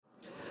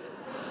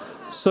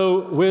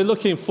So we're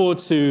looking forward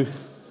to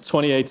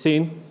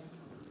 2018.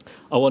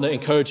 I want to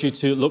encourage you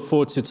to look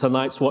forward to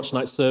tonight's Watch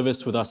Night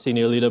service with our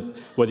senior leader,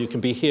 whether you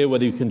can be here,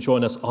 whether you can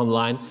join us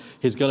online.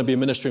 He's going to be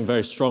ministering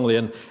very strongly.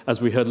 And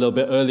as we heard a little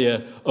bit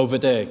earlier, over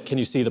there, can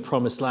you see the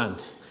promised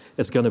land?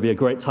 It's going to be a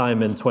great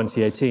time in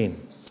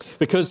 2018.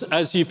 Because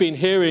as you've been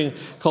hearing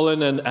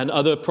Colin and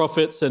other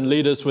prophets and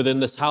leaders within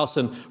this house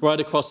and right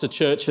across the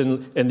church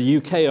in the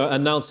UK are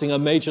announcing a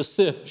major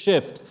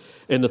shift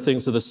in the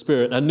things of the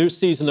Spirit, a new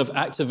season of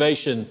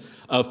activation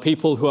of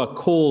people who are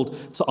called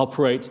to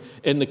operate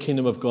in the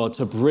kingdom of God,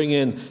 to bring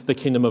in the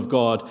kingdom of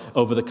God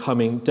over the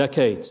coming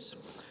decades.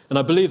 And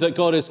I believe that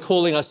God is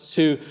calling us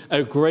to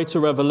a greater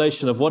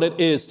revelation of what it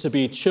is to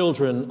be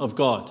children of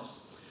God.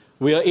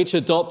 We are each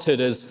adopted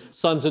as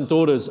sons and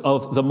daughters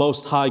of the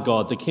Most High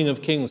God, the King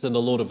of Kings and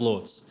the Lord of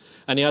Lords.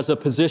 And he has a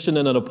position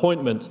and an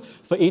appointment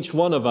for each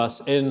one of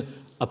us in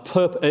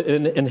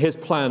his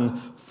plan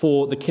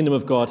for the kingdom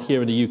of God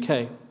here in the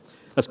UK.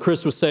 As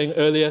Chris was saying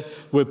earlier,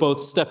 we're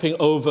both stepping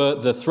over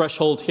the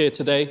threshold here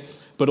today,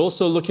 but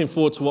also looking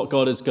forward to what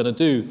God is going to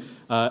do.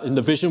 In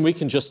the Vision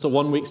Week, in just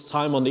 1 week's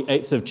time on the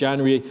 8th of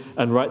January,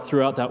 and right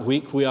throughout that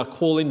week, we are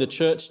calling the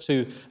church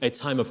to a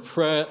time of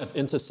prayer, of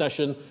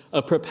intercession,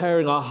 of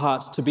preparing our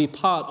hearts to be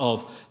part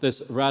of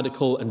this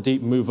radical and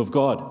deep move of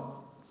God.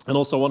 And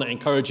also I want to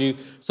encourage you,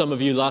 some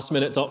of you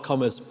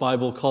lastminute.comers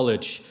Bible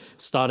College,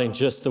 starting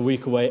just a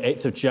week away,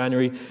 8th of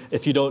January.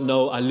 If you don't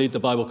know, I lead the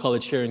Bible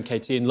College here in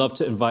KT and love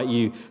to invite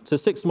you to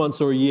 6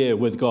 months or a year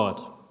with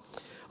God.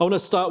 I want to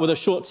start with a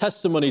short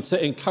testimony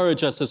to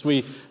encourage us as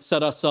we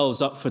set ourselves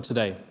up for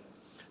today.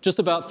 Just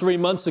about 3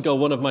 months ago,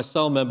 one of my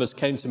cell members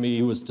came to me.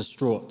 He was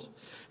distraught.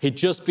 He'd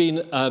just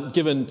been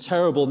given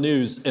terrible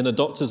news in a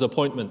doctor's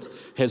appointment.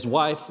 His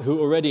wife,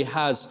 who already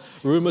has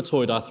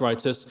rheumatoid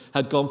arthritis,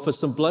 had gone for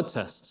some blood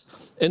tests.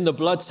 In the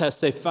blood test,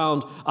 they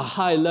found a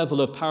high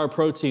level of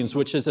paraproteins,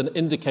 which is an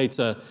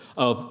indicator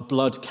of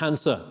blood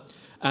cancer.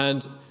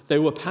 And they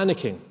were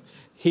panicking.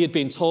 He had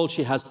been told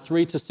she has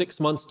 3 to 6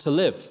 months to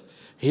live.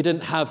 He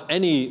didn't have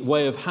any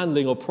way of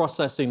handling or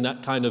processing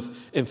that kind of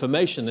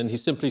information, and he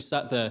simply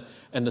sat there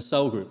in the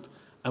cell group.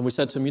 And we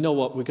said to him, you know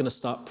what, we're going to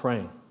start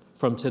praying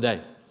from today.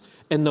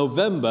 In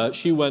November,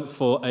 she went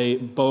for a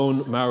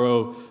bone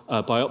marrow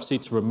biopsy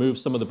to remove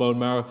some of the bone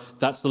marrow.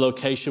 That's the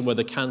location where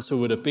the cancer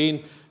would have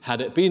been,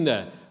 had it been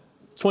there.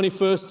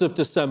 21st of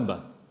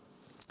December,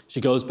 she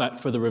goes back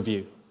for the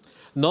review.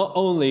 Not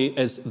only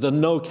is there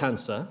no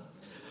cancer,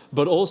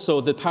 but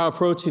also the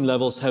paraprotein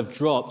levels have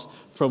dropped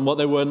from what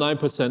they were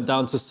 9%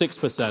 down to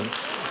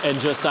 6% in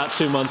just that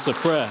 2 months of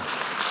prayer.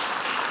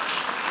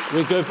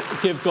 We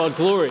give God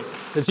glory.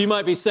 Because you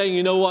might be saying,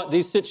 you know what,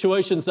 these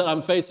situations that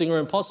I'm facing are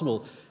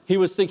impossible. He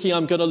was thinking,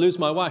 I'm going to lose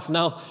my wife.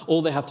 Now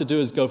all they have to do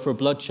is go for a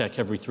blood check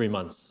every 3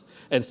 months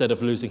instead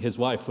of losing his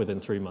wife within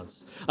 3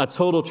 months. A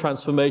total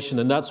transformation,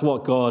 and that's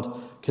what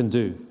God can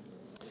do.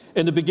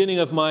 In the beginning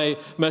of my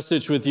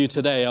message with you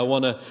today, I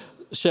want to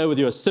share with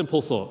you a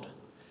simple thought.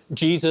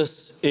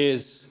 Jesus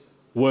is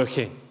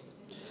working.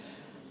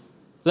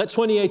 Let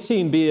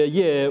 2018 be a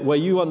year where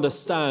you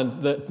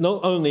understand that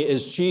not only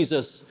is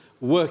Jesus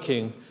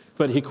working,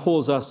 but he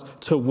calls us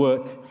to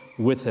work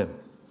with him.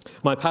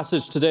 My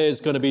passage today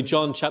is going to be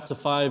John chapter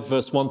 5,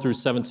 verse 1 through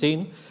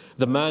 17,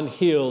 the man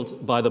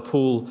healed by the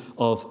pool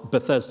of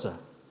Bethesda.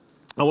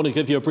 I want to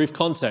give you a brief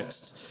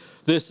context.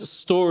 This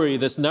story,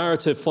 this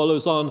narrative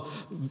follows on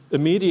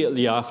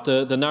immediately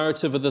after the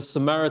narrative of the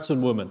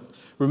Samaritan woman.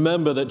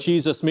 Remember that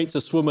Jesus meets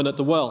this woman at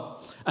the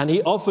well, and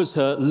he offers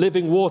her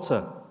living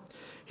water.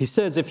 He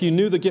says, if you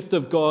knew the gift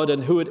of God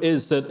and who it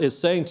is that is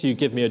saying to you,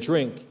 give me a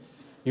drink,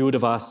 you would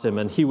have asked him,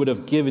 and he would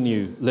have given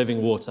you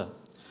living water.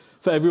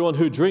 For everyone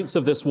who drinks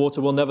of this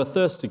water will never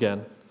thirst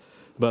again,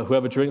 but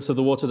whoever drinks of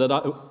the water that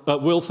I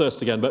will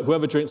thirst again, but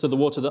whoever drinks of the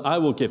water that I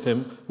will give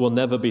him will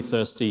never be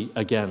thirsty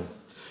again.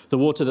 The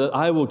water that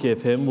I will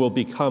give him will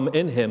become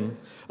in him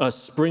a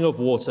spring of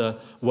water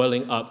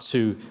welling up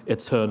to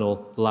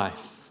eternal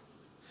life.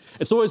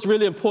 It's always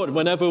really important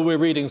whenever we're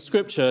reading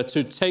scripture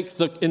to take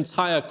the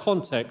entire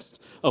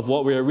context of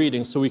what we are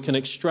reading so we can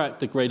extract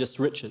the greatest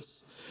riches.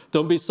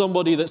 Don't be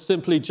somebody that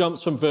simply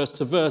jumps from verse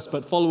to verse,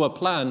 but follow a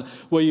plan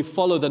where you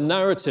follow the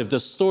narrative, the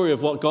story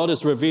of what God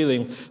is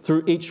revealing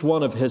through each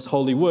one of his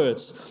holy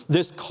words.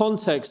 This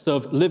context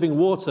of living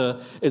water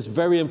is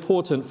very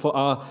important for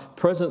our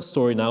present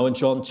story now in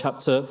John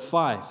chapter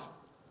 5.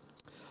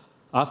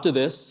 After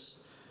this,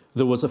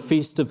 there was a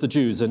feast of the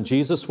Jews, and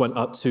Jesus went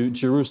up to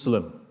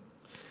Jerusalem.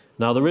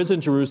 Now there is in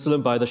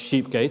Jerusalem by the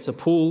sheep gate a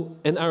pool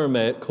in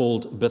Aramaic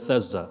called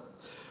Bethesda,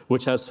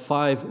 which has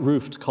 5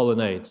 roofed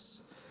colonnades.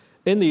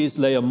 In these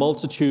lay a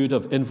multitude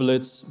of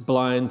invalids,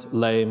 blind,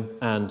 lame,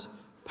 and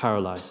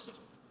paralyzed.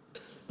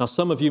 Now,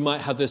 some of you might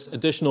have this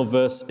additional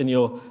verse in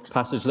your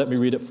passage. Let me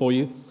read it for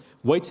you.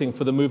 Waiting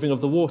for the moving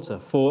of the water.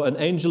 For an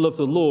angel of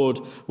the Lord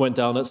went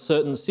down at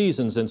certain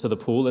seasons into the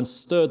pool and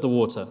stirred the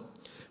water.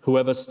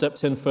 Whoever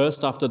stepped in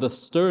first after the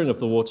stirring of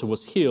the water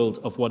was healed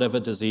of whatever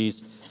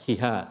disease he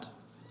had.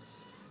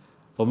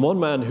 And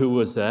one man who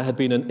was there had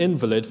been an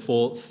invalid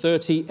for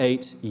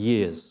 38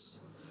 years.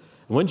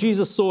 When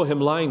Jesus saw him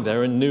lying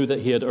there and knew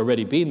that he had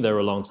already been there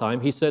a long time,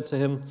 he said to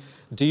him,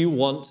 "Do you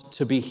want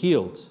to be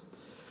healed?"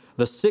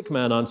 The sick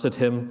man answered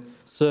him,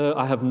 "Sir,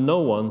 I have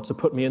no one to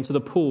put me into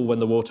the pool when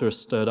the water is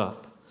stirred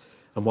up.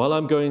 And while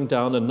I'm going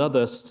down,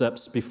 another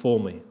steps before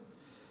me."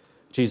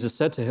 Jesus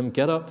said to him,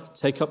 "Get up,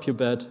 take up your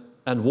bed,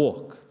 and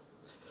walk."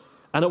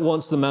 And at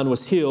once the man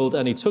was healed,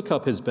 and he took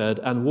up his bed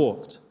and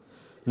walked.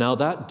 Now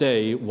that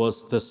day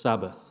was the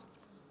Sabbath.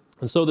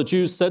 And so the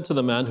Jews said to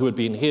the man who had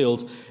been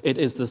healed, "It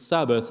is the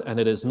Sabbath,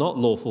 and it is not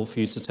lawful for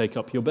you to take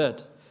up your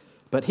bed."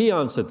 But he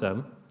answered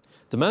them,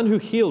 "The man who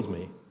healed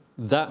me,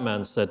 that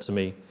man said to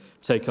me,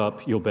 'Take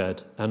up your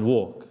bed and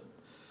walk.'"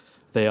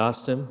 They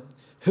asked him,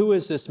 "Who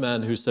is this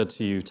man who said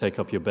to you, 'Take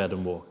up your bed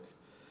and walk'?"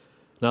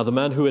 Now the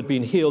man who had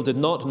been healed did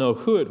not know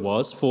who it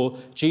was, for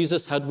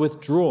Jesus had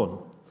withdrawn,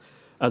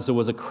 as there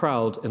was a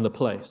crowd in the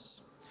place.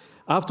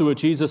 Afterward,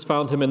 Jesus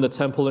found him in the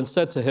temple and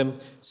said to him,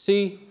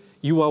 "See,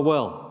 you are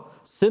well.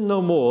 Sin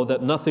no more,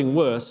 that nothing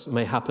worse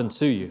may happen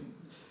to you."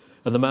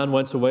 And the man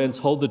went away and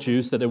told the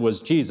Jews that it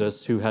was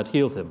Jesus who had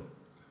healed him.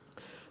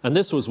 And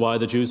this was why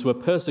the Jews were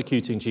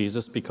persecuting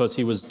Jesus, because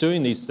he was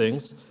doing these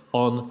things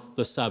on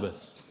the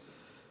Sabbath.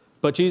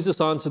 But Jesus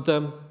answered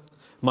them,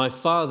 "My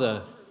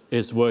Father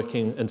is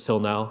working until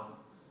now,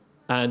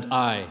 and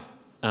I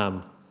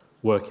am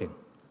working."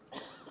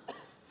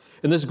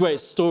 In this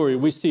great story,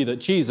 we see that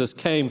Jesus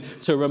came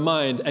to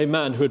remind a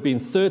man who had been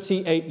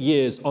 38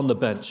 years on the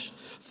bench,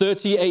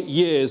 38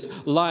 years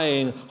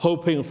lying,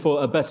 hoping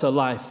for a better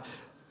life,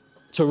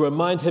 to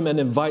remind him and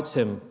invite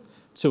him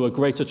to a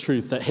greater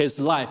truth, that his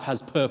life has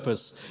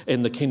purpose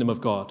in the kingdom of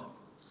God.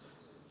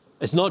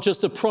 It's not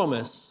just a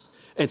promise,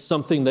 it's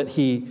something that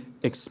he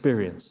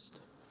experienced.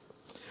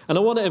 And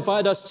I want to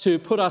invite us to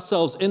put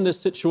ourselves in this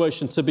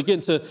situation, to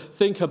begin to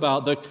think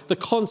about the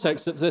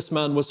context that this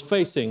man was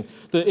facing,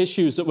 the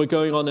issues that were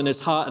going on in his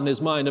heart and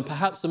his mind, and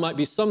perhaps there might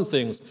be some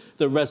things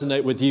that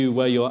resonate with you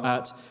where you're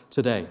at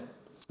today.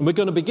 And we're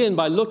going to begin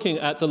by looking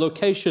at the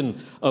location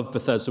of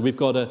Bethesda. We've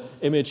got an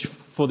image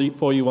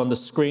for you on the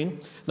screen.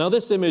 Now,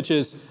 this image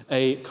is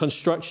a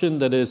construction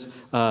that is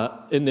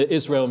in the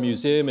Israel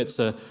Museum. It's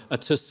a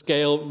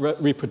to-scale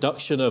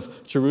reproduction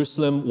of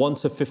Jerusalem,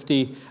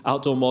 1:50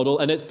 outdoor model,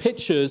 and it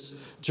pictures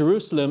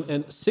Jerusalem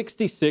in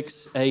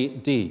 66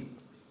 AD.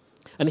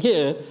 And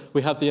here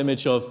we have the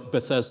image of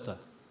Bethesda,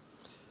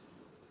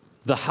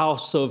 the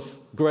house of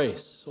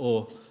grace,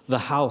 or the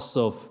house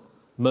of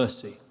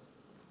mercy.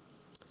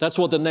 That's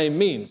what the name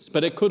means,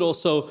 but it could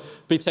also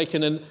be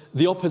taken in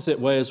the opposite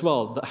way as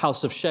well, the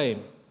house of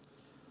shame,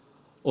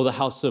 or the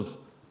house of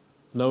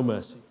no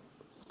mercy.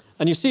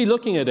 And you see,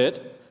 looking at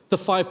it, the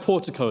 5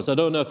 porticos. I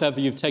don't know if ever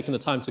you've taken the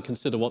time to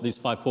consider what these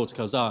 5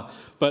 porticos are,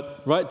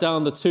 but right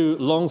down the 2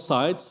 long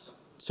sides,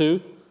 the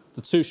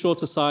 2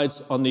 shorter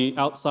sides on the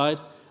outside,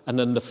 and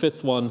then the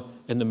 5th one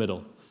in the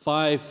middle.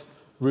 5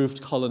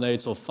 roofed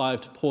colonnades, or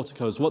 5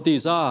 porticos. What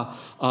these are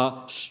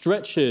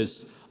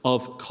stretches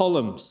of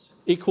columns,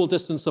 equal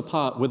distance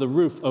apart, with a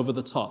roof over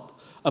the top,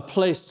 a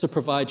place to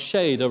provide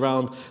shade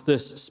around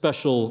this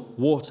special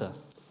water.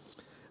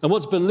 And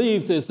what's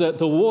believed is that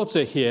the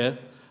water here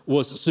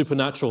was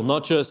supernatural,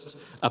 not just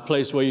a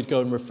place where you'd go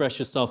and refresh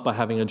yourself by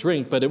having a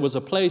drink, but it was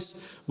a place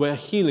where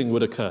healing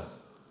would occur.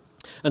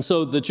 And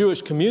so the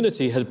Jewish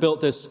community had built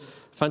this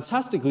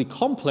fantastically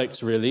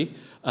complex, really,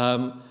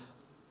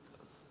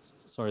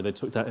 sorry, they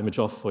took that image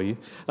off for you,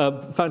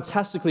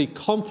 fantastically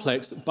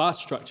complex bath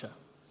structure.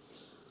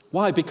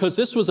 Why? Because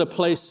this was a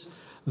place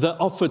that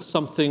offered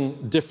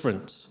something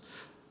different.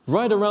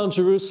 Right around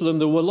Jerusalem,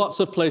 there were lots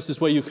of places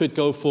where you could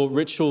go for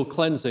ritual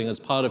cleansing as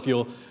part of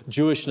your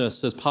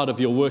Jewishness, as part of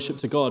your worship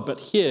to God. But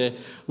here,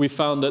 we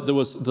found that there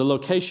was the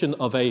location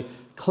of a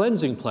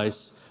cleansing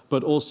place,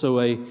 but also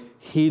a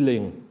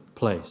healing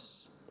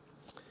place.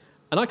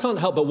 And I can't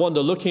help but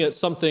wonder, looking at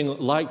something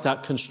like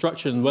that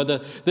construction,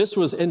 whether this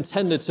was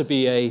intended to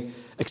be an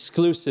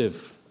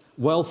exclusive,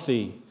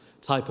 wealthy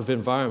type of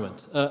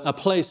environment, a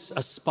place,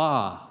 a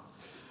spa,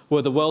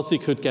 where the wealthy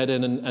could get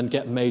in and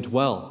get made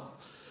well.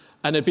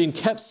 And it had been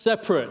kept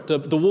separate.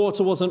 The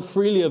water wasn't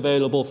freely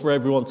available for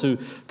everyone to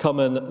come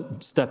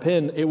and step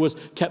in. It was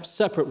kept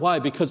separate. Why?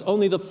 Because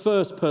only the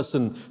first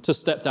person to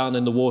step down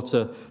in the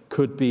water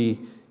could be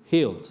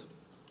healed.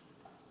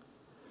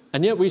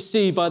 And yet we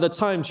see, by the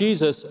time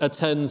Jesus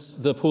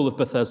attends the pool of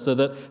Bethesda,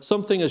 that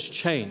something has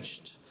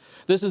changed.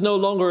 This is no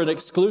longer an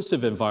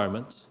exclusive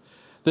environment.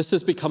 This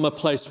has become a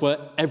place where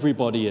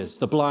everybody is.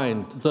 The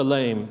blind, the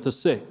lame, the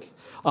sick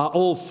are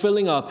all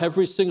filling up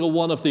every single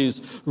one of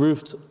these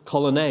roofed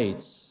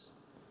colonnades,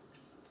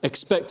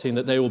 expecting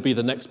that they will be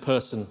the next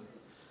person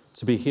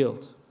to be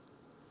healed.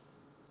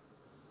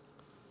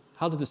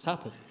 How did this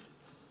happen?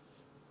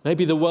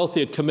 Maybe the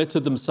wealthy had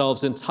committed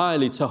themselves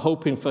entirely to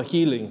hoping for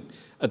healing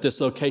at this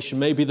location.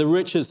 Maybe the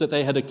riches that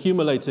they had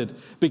accumulated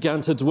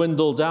began to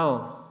dwindle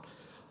down.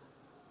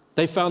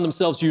 They found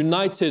themselves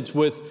united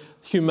with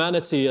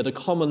humanity at a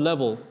common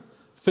level,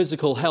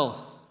 physical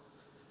health.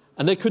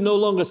 And they could no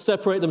longer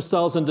separate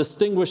themselves and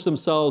distinguish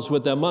themselves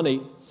with their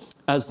money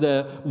as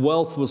their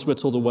wealth was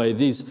whittled away,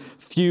 these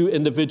few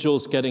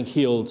individuals getting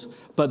healed,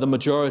 but the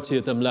majority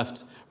of them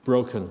left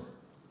broken.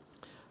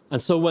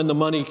 And so when the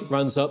money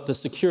runs up, the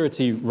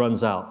security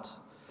runs out.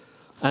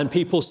 And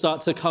people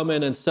start to come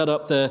in and set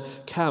up their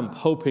camp,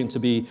 hoping to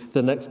be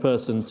the next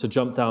person to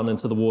jump down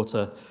into the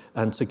water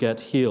and to get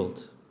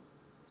healed.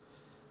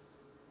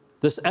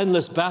 This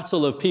endless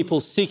battle of people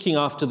seeking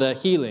after their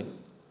healing.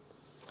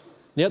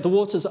 And yet the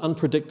waters are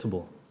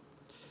unpredictable.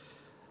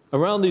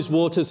 Around these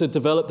waters had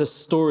developed this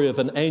story of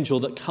an angel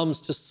that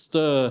comes to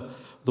stir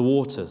the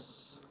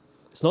waters.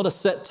 It's not a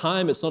set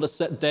time, it's not a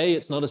set day,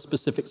 it's not a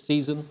specific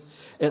season.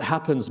 It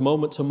happens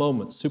moment to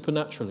moment,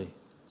 supernaturally,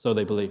 so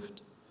they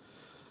believed.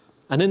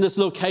 And in this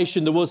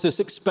location, there was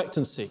this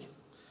expectancy.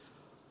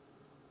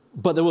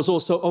 But there was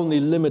also only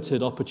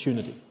limited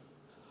opportunity.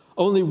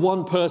 Only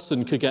one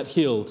person could get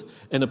healed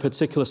in a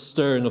particular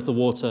stirring of the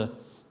water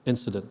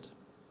incident.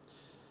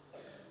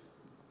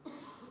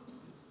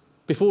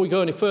 Before we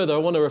go any further, I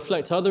want to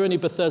reflect, are there any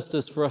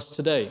Bethesdas for us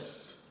today?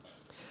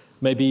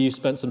 Maybe you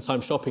spent some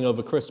time shopping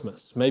over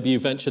Christmas. Maybe you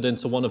ventured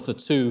into one of the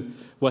 2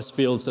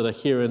 Westfields that are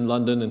here in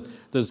London, and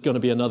there's going to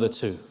be another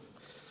 2.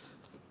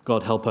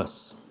 God help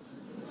us.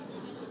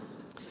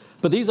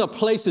 But these are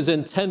places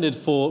intended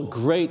for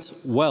great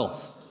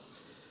wealth.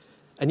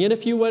 And yet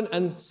if you went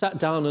and sat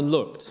down and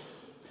looked,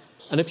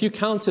 and if you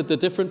counted the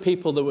different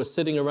people that were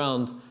sitting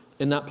around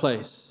in that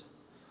place,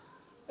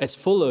 it's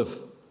full of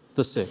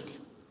the sick,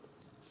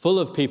 full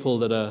of people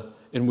that are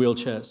in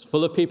wheelchairs,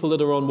 full of people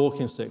that are on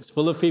walking sticks,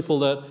 full of people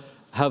that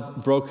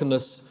have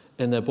brokenness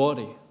in their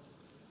body.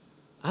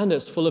 And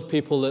it's full of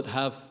people that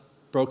have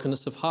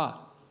brokenness of heart,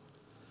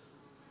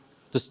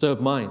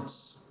 disturbed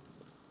minds.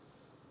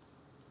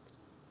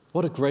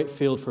 What a great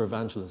field for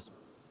evangelism.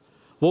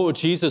 What would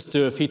Jesus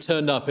do if he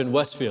turned up in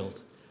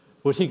Westfield?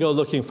 Would he go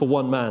looking for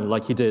one man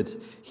like he did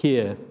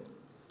here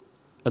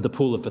at the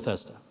Pool of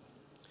Bethesda?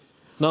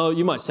 Now,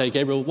 you might say,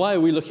 Gabriel, why are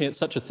we looking at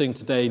such a thing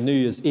today, New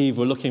Year's Eve?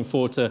 We're looking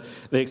forward to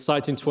the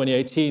exciting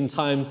 2018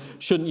 time.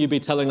 Shouldn't you be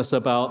telling us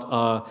about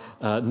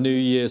our New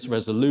Year's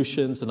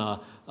resolutions and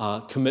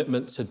our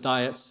commitment to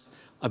diets?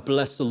 I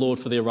bless the Lord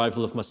for the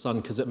arrival of my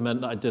son because it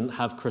meant that I didn't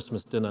have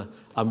Christmas dinner.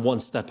 I'm one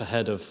step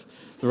ahead of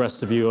the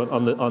rest of you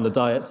on the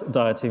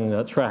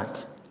dieting track.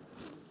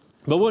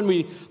 But when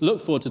we look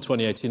forward to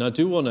 2018, I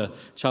do want to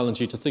challenge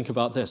you to think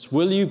about this.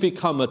 Will you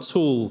become a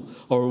tool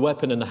or a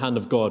weapon in the hand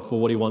of God for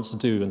what he wants to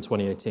do in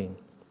 2018?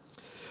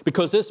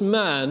 Because this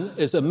man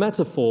is a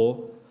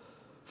metaphor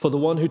for the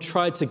one who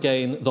tried to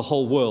gain the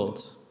whole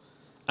world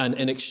and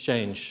in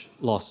exchange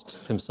lost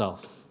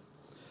himself.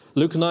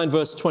 Luke 9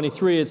 verse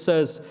 23, it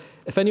says,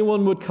 "If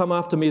anyone would come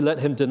after me, let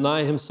him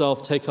deny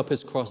himself, take up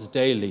his cross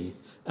daily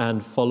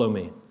and follow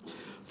me.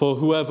 For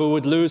whoever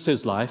would lose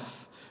his life,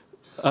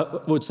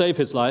 would save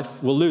his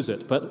life, will lose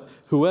it. But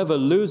whoever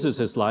loses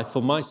his life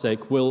for my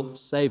sake will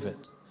save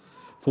it.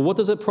 For what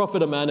does it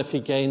profit a man if he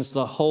gains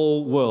the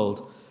whole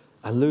world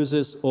and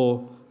loses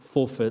or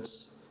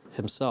forfeits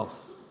himself?"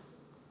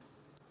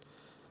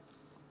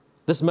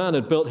 This man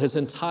had built his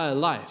entire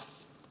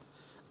life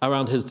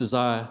around his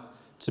desire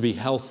to be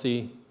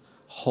healthy,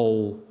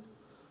 whole,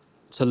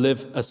 to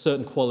live a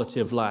certain quality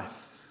of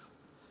life.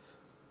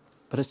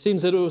 But it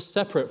seems that it was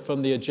separate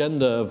from the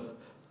agenda of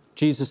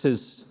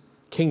Jesus'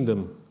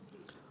 kingdom,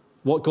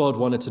 what God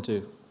wanted to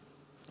do.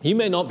 You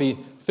may not be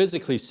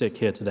physically sick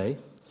here today,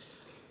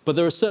 but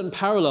there are certain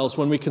parallels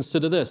when we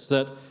consider this,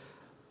 that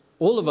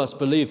all of us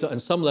believe that on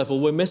some level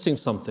we're missing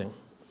something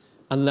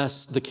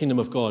unless the kingdom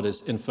of God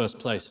is in first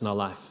place in our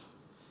life.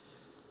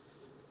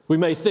 We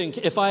may think,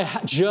 if I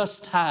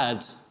just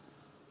had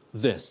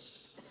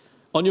this.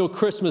 On your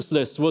Christmas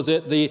list, was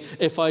it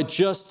if I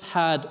just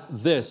had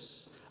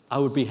this, I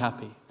would be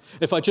happy.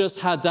 If I just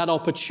had that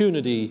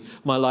opportunity,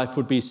 my life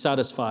would be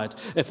satisfied.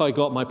 If I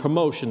got my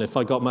promotion, if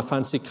I got my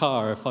fancy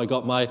car, if I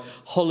got my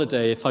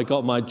holiday, if I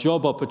got my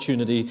job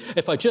opportunity,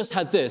 if I just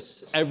had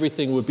this,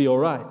 everything would be all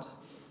right.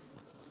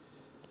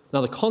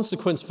 Now, the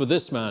consequence for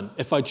this man,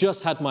 if I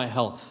just had my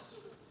health,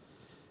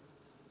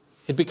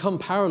 he'd become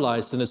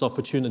paralyzed in his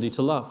opportunity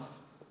to love,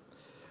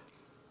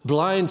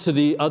 blind to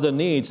the other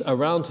needs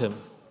around him.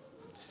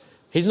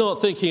 He's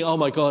not thinking, oh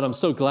my God, I'm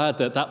so glad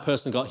that that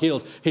person got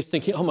healed. He's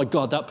thinking, oh my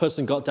God, that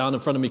person got down in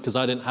front of me because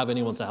I didn't have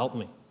anyone to help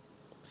me.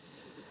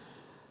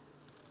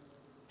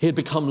 He had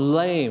become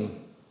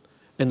lame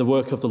in the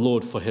work of the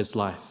Lord for his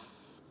life.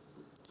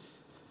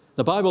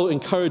 The Bible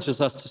encourages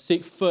us to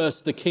seek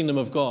first the kingdom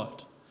of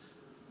God,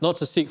 not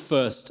to seek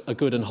first a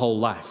good and whole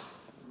life.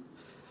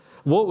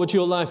 What would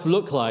your life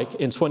look like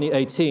in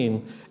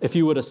 2018 if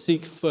you were to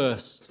seek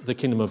first the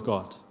kingdom of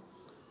God?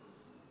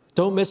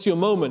 Don't miss your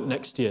moment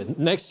next year.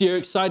 Next year,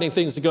 exciting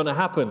things are going to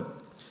happen.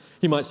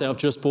 You might say, I've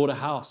just bought a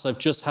house. I've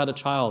just had a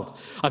child.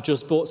 I've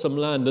just bought some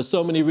land. There's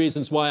so many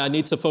reasons why I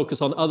need to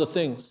focus on other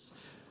things.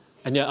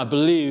 And yet I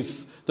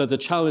believe that the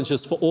challenge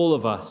is for all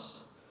of us,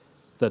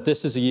 that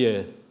this is a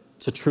year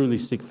to truly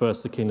seek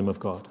first the kingdom of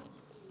God.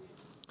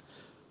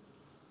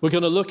 We're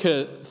going to look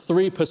at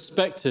three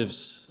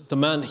perspectives: the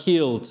man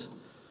healed,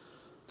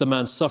 the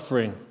man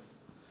suffering,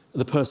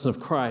 the person of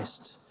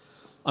Christ.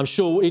 I'm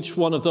sure each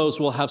one of those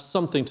will have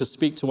something to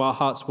speak to our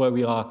hearts where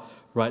we are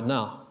right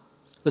now.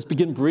 Let's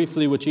begin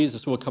briefly with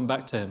Jesus. We'll come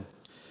back to him.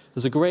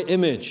 There's a great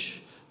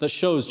image that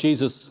shows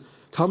Jesus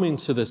coming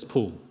to this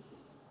pool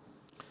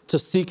to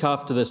seek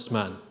after this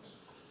man.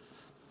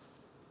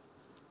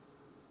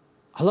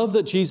 I love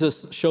that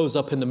Jesus shows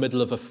up in the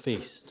middle of a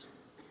feast.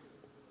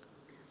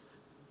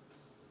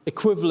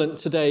 Equivalent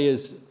today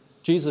is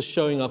Jesus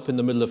showing up in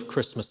the middle of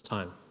Christmas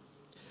time.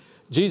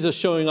 Jesus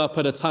showing up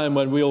at a time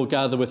when we all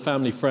gather with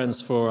family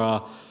friends for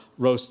our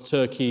roast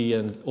turkey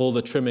and all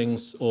the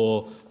trimmings,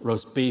 or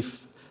roast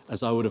beef,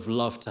 as I would have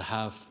loved to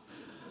have.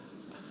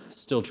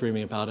 Still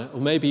dreaming about it. Or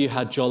maybe you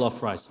had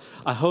jollof rice.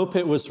 I hope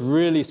it was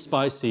really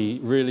spicy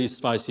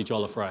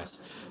jollof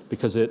rice,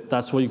 because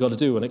that's what you got to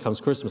do when it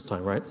comes Christmas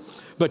time, right?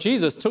 But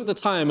Jesus took the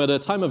time, at a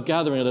time of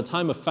gathering, at a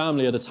time of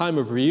family, at a time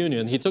of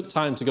reunion, he took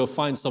time to go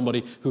find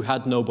somebody who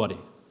had nobody.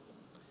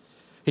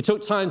 He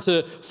took time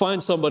to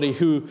find somebody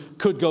who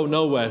could go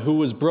nowhere, who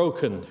was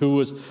broken, who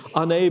was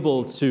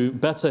unable to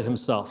better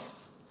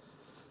himself.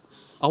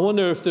 I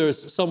wonder if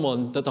there's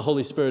someone that the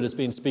Holy Spirit has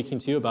been speaking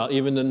to you about,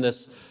 even in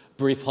this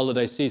brief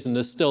holiday season.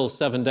 There's still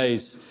 7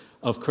 days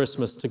of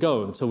Christmas to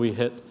go until we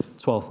hit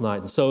 12th night.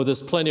 And so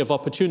there's plenty of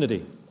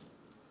opportunity.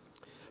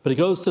 But he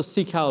goes to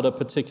seek out a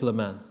particular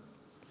man.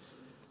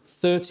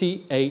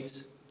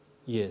 38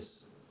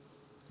 years.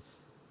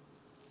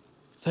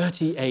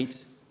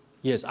 38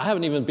 years. I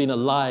haven't even been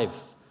alive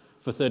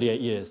for 38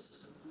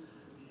 years.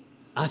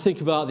 I think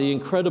about the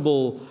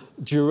incredible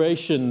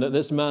duration that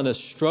this man has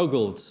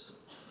struggled.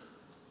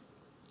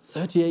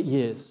 38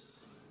 years.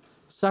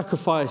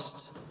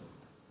 Sacrificed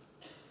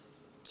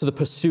to the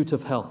pursuit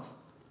of health.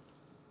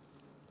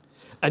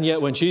 And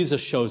yet when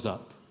Jesus shows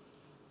up,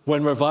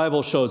 when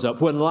revival shows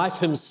up, when life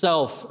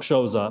himself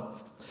shows up,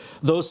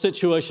 those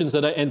situations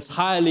that are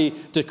entirely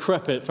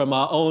decrepit from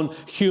our own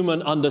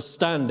human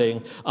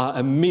understanding are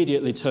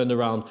immediately turned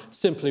around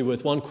simply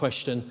with one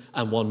question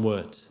and one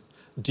word.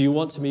 Do you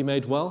want to be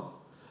made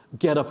well?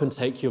 Get up and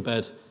take your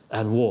bed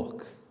and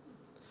walk.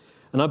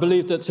 And I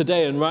believe that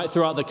today and right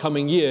throughout the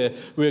coming year,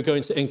 we are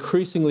going to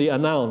increasingly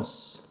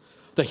announce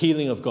the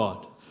healing of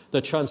God,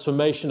 the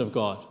transformation of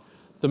God,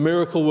 the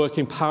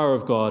miracle-working power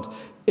of God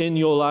in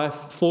your life,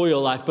 for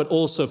your life, but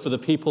also for the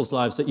people's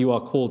lives that you are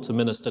called to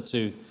minister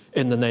to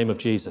in the name of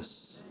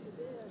Jesus.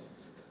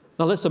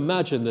 Now let's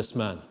imagine this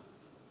man.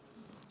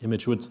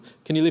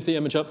 Can you leave the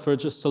image up for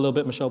just a little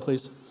bit, Michelle,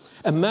 please?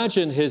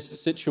 Imagine his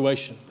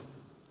situation.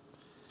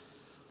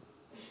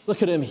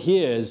 Look at him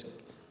here, his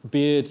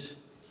beard.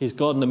 He's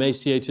gotten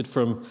emaciated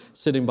from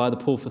sitting by the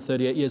pool for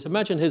 38 years.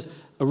 Imagine his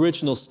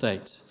original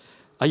state.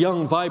 A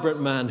young,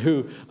 vibrant man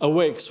who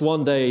awakes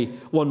one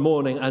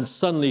morning, and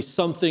suddenly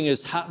something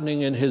is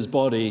happening in his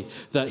body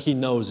that he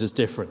knows is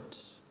different.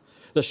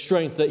 The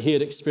strength that he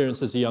had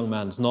experienced as a young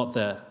man is not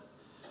there.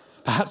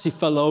 Perhaps he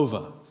fell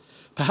over.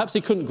 Perhaps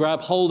he couldn't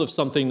grab hold of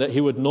something that he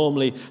would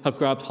normally have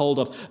grabbed hold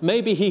of.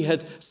 Maybe he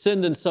had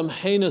sinned in some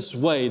heinous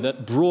way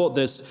that brought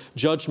this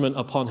judgment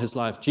upon his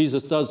life.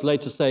 Jesus does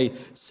later say,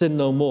 sin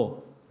no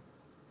more.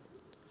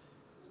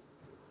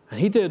 And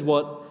he did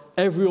what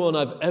everyone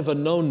I've ever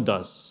known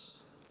does,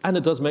 and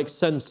it does make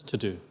sense to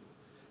do.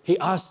 He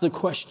asked the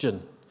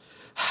question,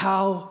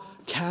 how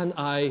can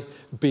I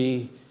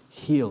be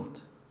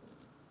healed?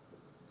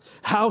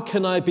 How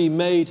can I be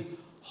made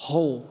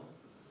whole?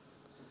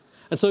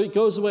 And so he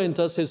goes away and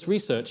does his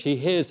research. He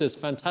hears this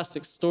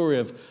fantastic story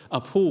of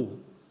a pool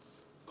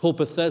called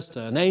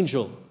Bethesda, an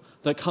angel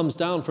that comes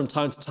down from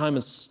time to time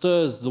and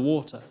stirs the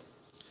water.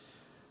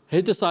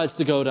 He decides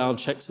to go down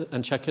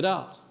and check it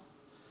out.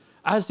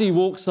 As he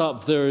walks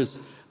up, there is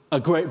a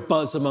great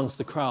buzz amongst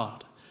the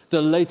crowd.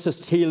 The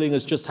latest healing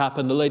has just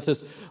happened. The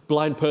latest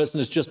blind person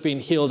has just been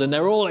healed. And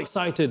they're all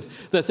excited.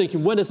 They're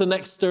thinking, when is the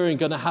next stirring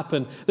going to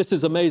happen? This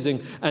is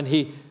amazing. And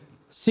he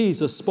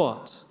sees a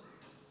spot.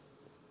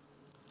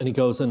 And he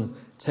goes and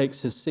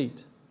takes his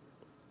seat.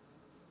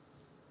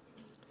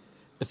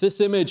 If this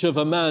image of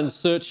a man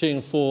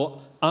searching for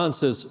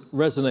answers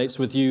resonates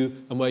with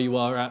you and where you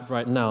are at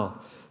right now,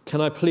 can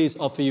I please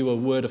offer you a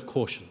word of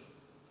caution?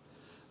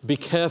 Be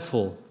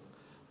careful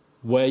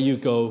where you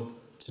go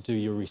to do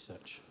your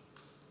research.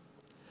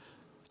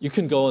 You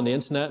can go on the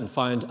internet and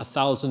find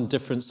 1,000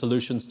 different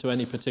solutions to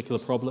any particular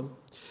problem.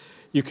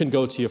 You can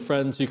go to your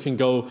friends. You can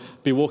go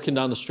be walking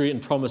down the street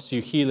and promise you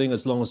healing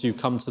as long as you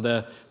come to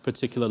their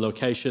particular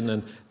location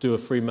and do a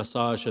free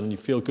massage and you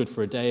feel good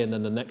for a day, and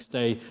then the next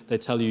day they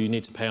tell you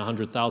need to pay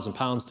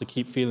 £100,000 to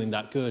keep feeling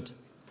that good.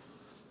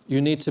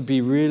 You need to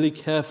be really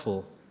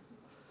careful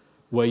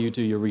where you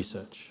do your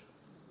research,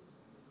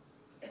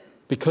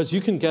 because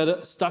you can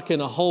get stuck in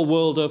a whole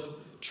world of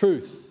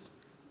truth.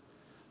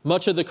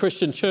 Much of the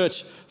Christian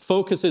church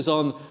focuses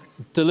on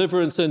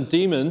deliverance and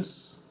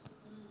demons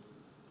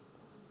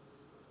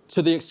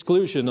to the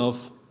exclusion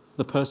of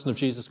the person of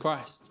Jesus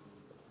Christ.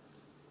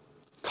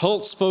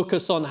 Cults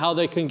focus on how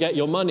they can get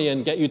your money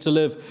and get you to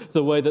live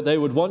the way that they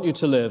would want you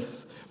to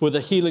live, with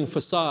a healing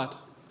facade.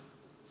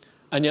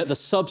 And yet the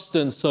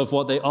substance of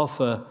what they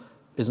offer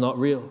is not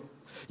real.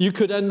 You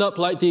could end up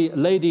like the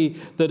lady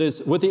that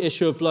is with the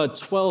issue of blood.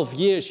 12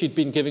 years she'd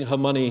been giving her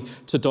money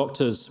to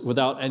doctors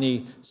without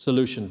any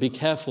solution. Be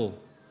careful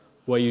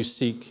where you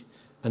seek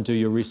and do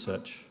your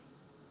research.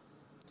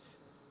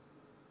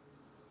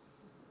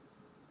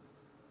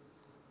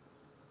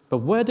 But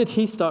where did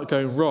he start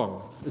going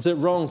wrong? Is it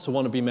wrong to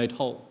want to be made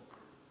whole?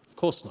 Of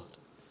course not.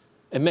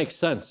 It makes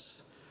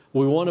sense.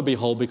 We want to be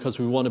whole because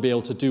we want to be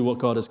able to do what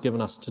God has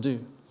given us to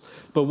do.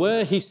 But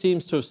where he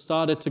seems to have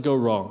started to go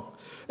wrong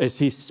is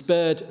he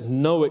spared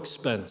no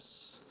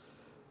expense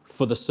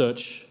for the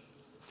search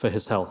for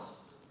his health.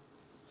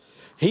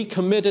 He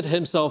committed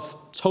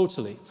himself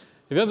totally.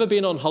 Have you ever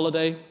been on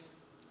holiday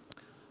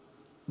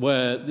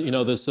where,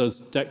 there's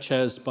those deck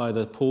chairs by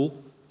the pool,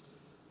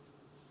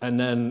 and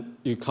then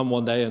you come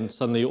one day and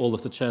suddenly all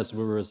of the chairs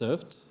were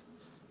reserved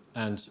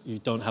and you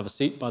don't have a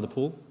seat by the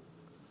pool?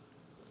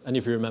 Any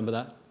of you remember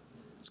that?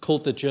 It's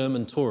called the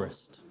German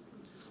tourist.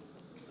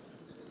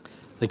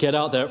 They get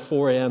out there at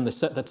 4 a.m., they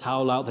set the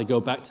towel out, they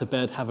go back to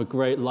bed, have a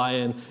great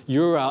lie-in.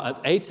 You're out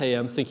at 8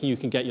 a.m. thinking you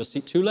can get your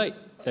seat. Too late.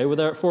 They were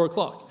there at 4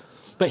 o'clock.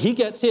 But he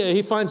gets here,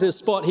 he finds his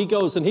spot, he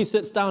goes and he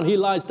sits down, he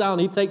lies down,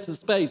 he takes his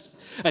space.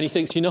 And he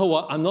thinks, you know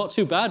what, I'm not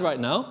too bad right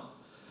now.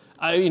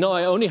 I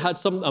only had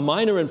a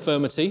minor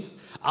infirmity.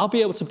 I'll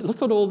be able to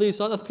look at all these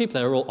other people.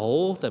 They're all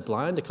old, they're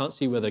blind, they can't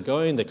see where they're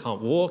going, they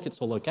can't walk, it's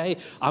all okay.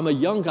 I'm a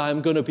young guy,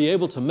 I'm going to be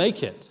able to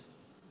make it.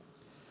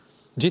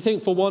 Do you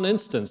think for one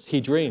instance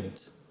he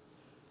dreamed?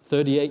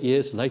 38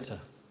 years later,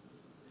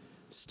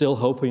 still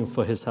hoping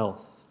for his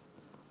health.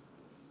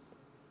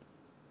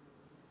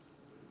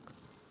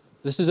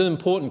 This is an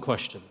important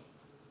question,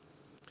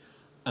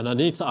 and I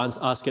need to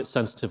ask it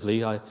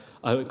sensitively.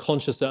 I'm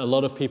conscious that a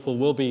lot of people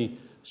will be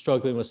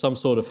struggling with some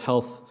sort of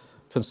health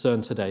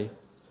concern today.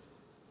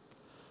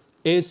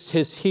 Is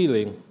his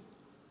healing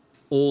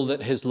all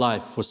that his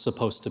life was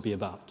supposed to be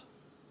about?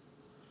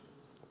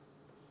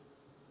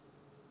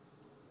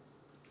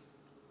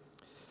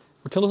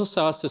 We can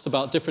also ask this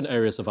about different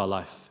areas of our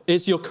life.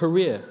 Is your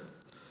career,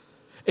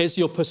 is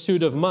your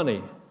pursuit of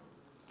money,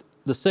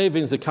 the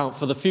savings account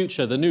for the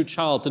future, the new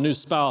child, the new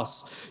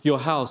spouse, your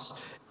house,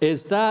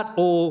 is that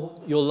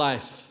all your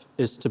life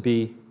is to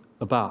be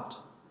about?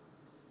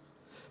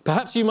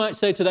 Perhaps you might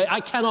say today, I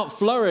cannot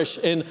flourish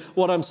in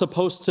what I'm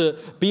supposed to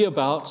be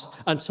about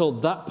until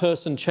that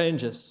person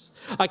changes.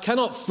 I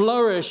cannot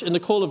flourish in the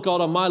call of God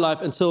on my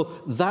life until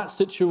that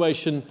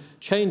situation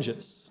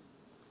changes.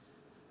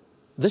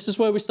 This is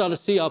where we start to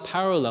see our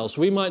parallels.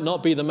 We might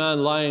not be the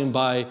man lying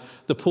by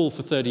the pool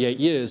for 38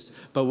 years,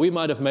 but we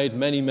might have made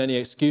many, many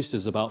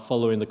excuses about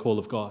following the call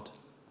of God.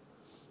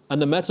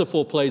 And the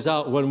metaphor plays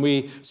out when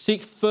we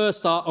seek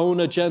first our own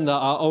agenda,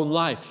 our own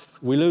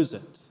life, we lose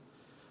it.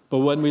 But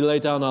when we lay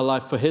down our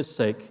life for his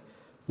sake,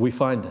 we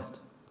find it.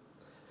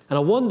 And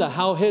I wonder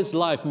how his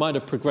life might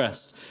have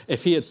progressed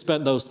if he had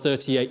spent those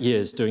 38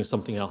 years doing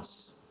something else.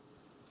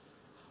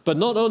 But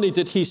not only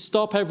did he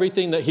stop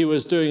everything that he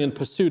was doing in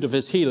pursuit of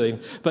his healing,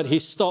 but he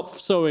stopped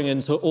sowing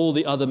into all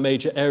the other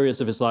major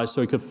areas of his life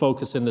so he could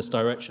focus in this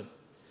direction.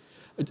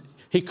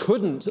 He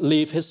couldn't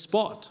leave his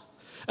spot.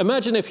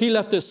 Imagine if he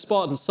left his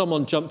spot and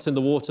someone jumped in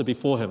the water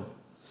before him.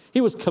 He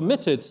was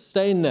committed to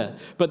staying there,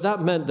 but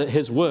that meant that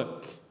his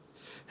work,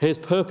 his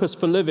purpose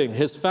for living,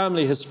 his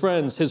family, his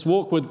friends, his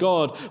walk with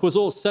God was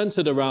all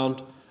centered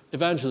around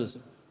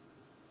evangelism,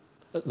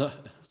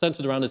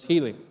 centered around his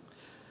healing.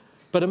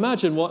 But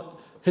imagine what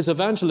his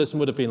evangelism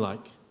would have been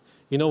like.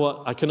 You know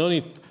what? I can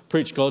only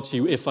preach God to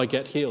you if I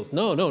get healed.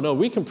 No.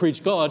 We can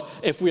preach God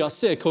if we are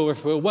sick or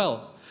if we're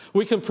well.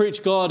 We can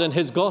preach God and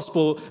his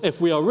gospel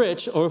if we are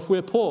rich or if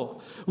we're poor.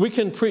 We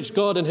can preach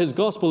God and his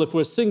gospel if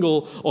we're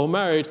single or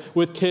married,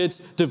 with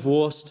kids,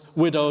 divorced,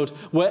 widowed,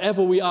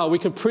 wherever we are. We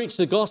can preach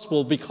the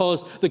gospel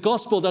because the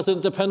gospel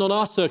doesn't depend on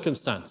our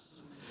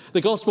circumstance.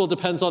 The gospel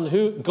depends on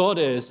who God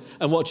is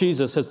and what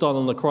Jesus has done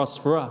on the cross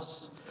for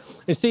us.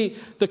 You see,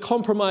 the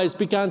compromise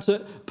began to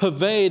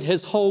pervade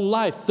his whole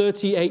life,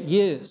 38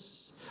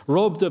 years,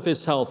 robbed of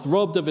his health,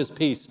 robbed of his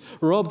peace,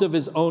 robbed of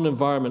his own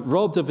environment,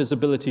 robbed of his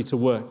ability to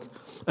work.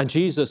 And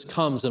Jesus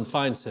comes and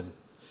finds him,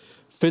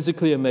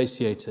 physically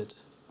emaciated.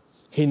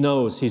 He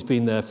knows he's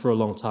been there for a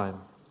long time.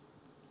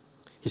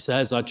 He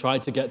says, I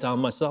tried to get down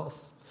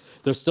myself.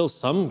 There's still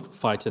some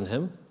fight in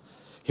him.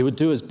 He would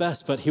do his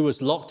best, but he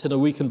was locked in a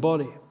weakened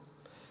body.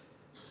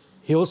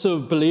 He also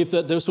believed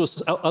that this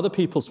was other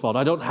people's fault.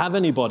 I don't have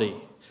anybody.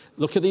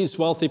 Look at these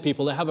wealthy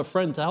people. They have a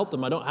friend to help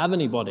them. I don't have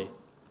anybody.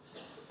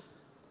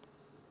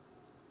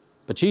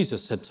 But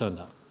Jesus had turned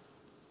up.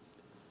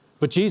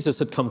 But Jesus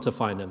had come to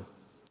find him.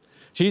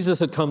 Jesus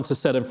had come to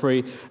set him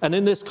free. And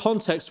in this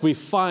context, we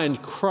find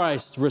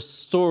Christ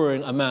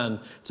restoring a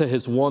man to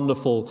his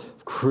wonderful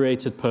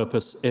created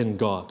purpose in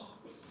God.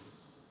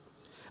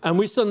 And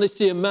we suddenly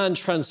see a man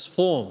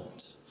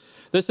transformed.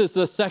 This is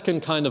the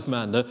second kind of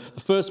man. The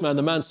first man,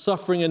 the man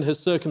suffering in his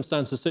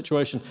circumstances,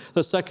 situation.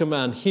 The second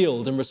man,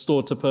 healed and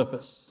restored to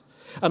purpose.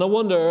 And I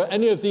wonder, are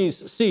any of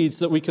these seeds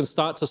that we can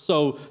start to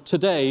sow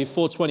today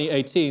for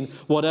 2018,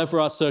 whatever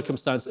our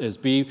circumstance is,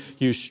 be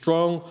you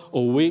strong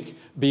or weak,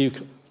 be you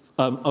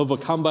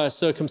overcome by a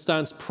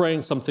circumstance,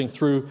 praying something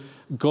through,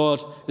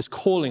 God is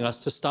calling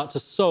us to start to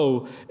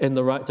sow in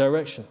the right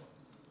direction.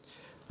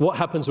 What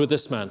happens with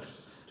this man? It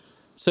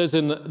says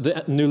in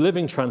the New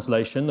Living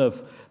Translation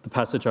of the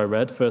passage I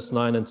read, verse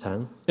 9 and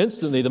 10,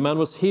 instantly the man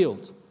was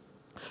healed.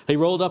 He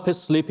rolled up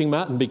his sleeping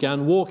mat and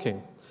began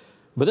walking.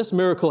 But this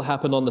miracle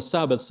happened on the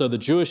Sabbath, so the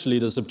Jewish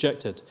leaders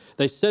objected.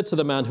 They said to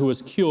the man who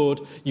was cured,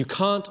 "You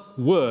can't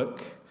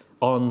work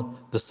on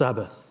the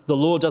Sabbath. The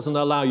law doesn't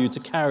allow you to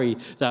carry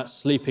that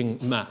sleeping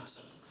mat."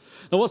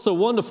 Now, what's so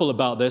wonderful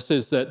about this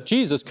is that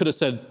Jesus could have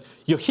said,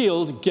 "You're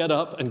healed, get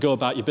up and go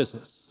about your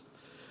business."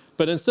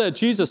 But instead,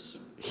 Jesus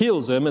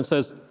heals him and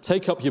says,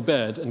 "Take up your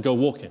bed and go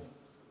walking."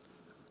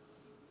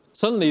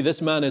 Suddenly,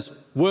 this man is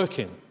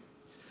working.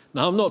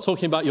 Now, I'm not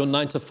talking about your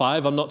 9 to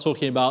 5. I'm not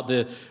talking about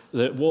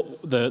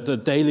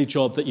the daily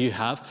job that you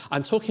have.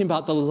 I'm talking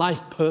about the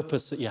life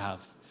purpose that you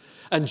have.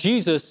 And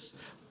Jesus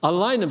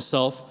aligned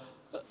himself,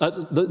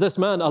 this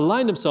man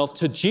aligned himself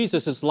to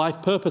Jesus'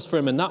 life purpose for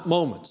him in that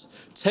moment.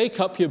 Take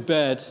up your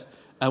bed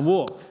and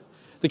walk.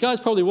 The guy's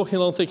probably walking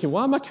along thinking,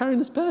 why am I carrying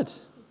this bed?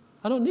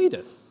 I don't need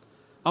it.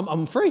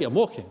 I'm free, I'm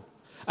walking.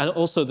 And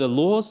also the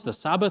laws, the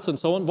Sabbath and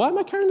so on. Why am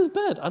I carrying this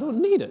bed? I don't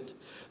need it.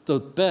 The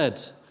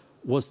bed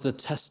was the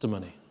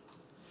testimony.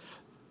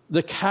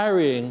 The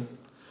carrying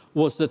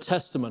was the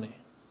testimony.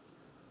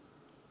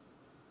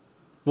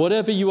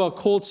 Whatever you are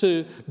called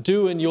to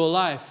do in your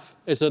life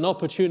is an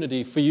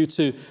opportunity for you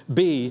to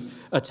be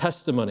a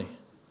testimony.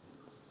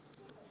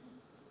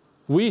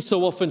 We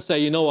so often say,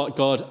 you know what,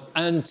 God,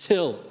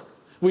 until.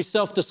 We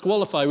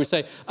self-disqualify. We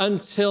say,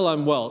 until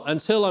I'm well,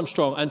 until I'm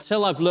strong,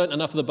 until I've learned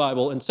enough of the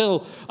Bible,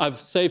 until I've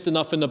saved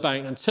enough in the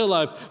bank, until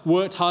I've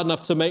worked hard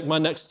enough to make my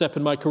next step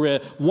in my career.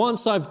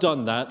 Once I've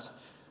done that,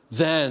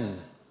 then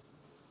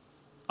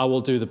I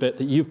will do the bit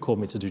that you've called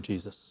me to do,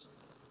 Jesus.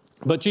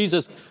 But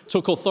Jesus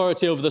took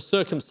authority over the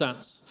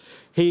circumstance.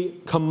 He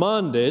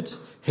commanded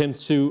him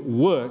to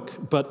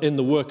work, but in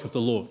the work of the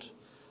Lord,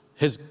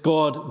 his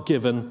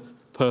God-given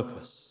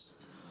purpose.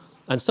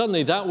 And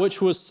suddenly that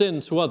which was sin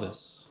to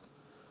others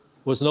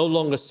was no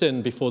longer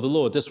sin before the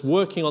Lord. This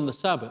working on the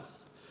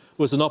Sabbath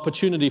was an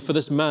opportunity for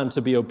this man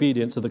to be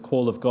obedient to the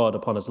call of God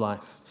upon his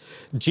life.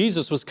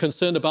 Jesus was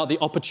concerned about the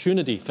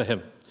opportunity for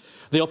him.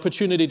 The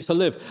opportunity to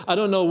live. I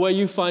don't know where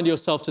you find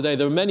yourself today.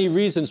 There are many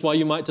reasons why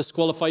you might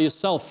disqualify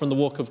yourself from the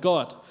walk of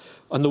God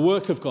and the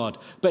work of God.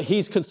 But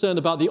he's concerned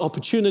about the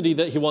opportunity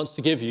that he wants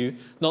to give you,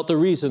 not the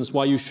reasons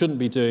why you shouldn't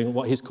be doing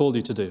what he's called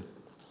you to do.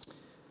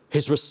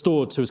 He's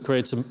restored to his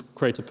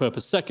creative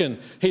purpose. Second,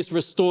 he's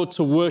restored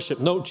to worship.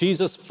 Note,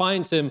 Jesus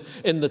finds him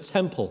in the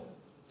temple,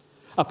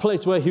 a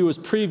place where he was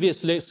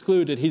previously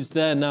excluded. He's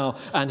there now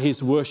and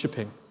he's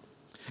worshiping.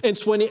 In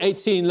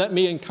 2018, let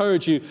me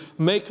encourage you,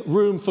 make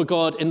room for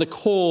God in the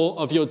core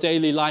of your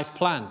daily life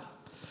plan.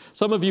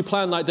 Some of you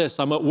plan like this: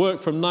 I'm at work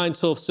from 9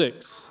 till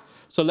 6.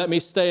 So let me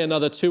stay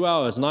another 2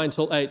 hours, 9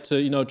 till 8,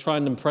 to try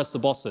and impress the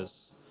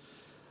bosses.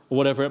 Or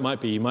whatever it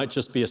might be. You might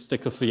just be a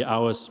stickler for your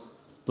hours.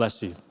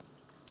 Bless you.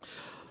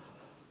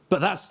 But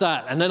that's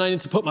that. And then I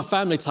need to put my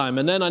family time.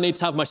 And then I need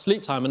to have my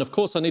sleep time. And of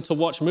course, I need to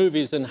watch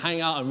movies and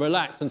hang out and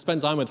relax and spend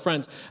time with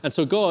friends. And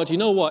so God, you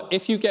know what?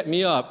 If you get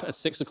me up at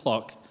 6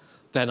 o'clock,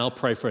 then I'll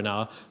pray for an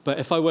hour. But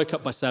if I wake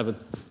up by 7,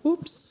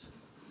 oops.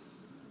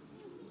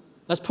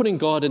 That's putting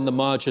God in the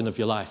margin of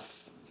your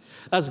life.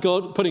 That's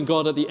putting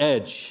God at the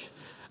edge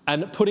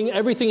and putting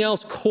everything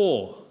else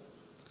core,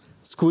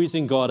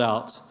 squeezing God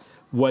out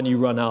when you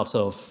run out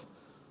of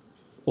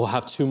or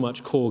have too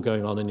much core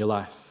going on in your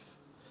life.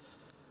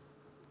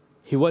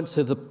 He went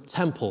to the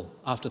temple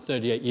after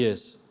 38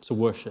 years to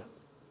worship.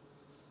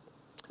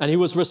 And he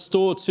was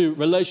restored to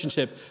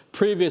relationship.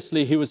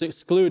 Previously, he was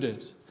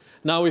excluded.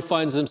 Now he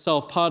finds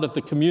himself part of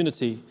the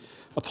community,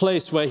 a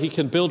place where he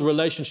can build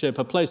relationship,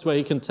 a place where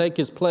he can take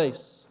his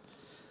place.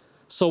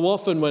 So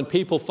often when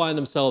people find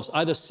themselves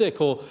either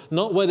sick or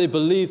not where they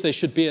believe they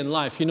should be in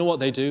life, you know what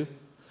they do?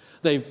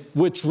 They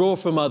withdraw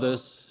from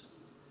others.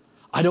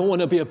 I don't want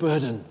to be a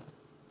burden.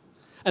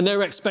 And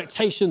their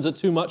expectations are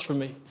too much for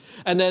me.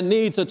 And their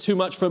needs are too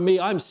much for me.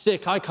 I'm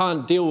sick. I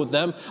can't deal with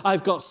them.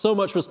 I've got so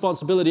much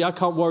responsibility. I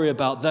can't worry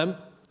about them.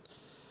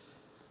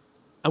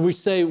 And we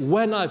say,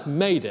 when I've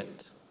made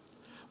it,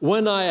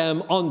 when I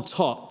am on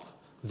top,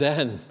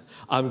 then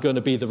I'm going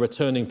to be the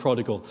returning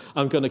prodigal.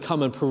 I'm going to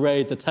come and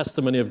parade the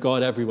testimony of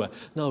God everywhere.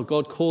 No,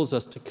 God calls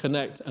us to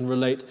connect and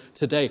relate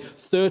today.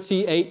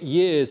 38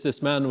 years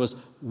this man was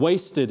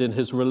wasted in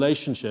his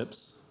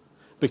relationships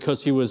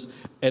because he was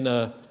in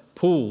a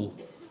pool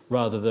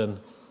rather than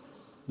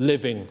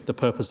living the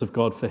purpose of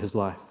God for his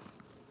life.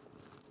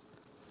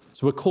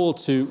 So we're called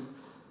to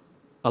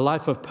a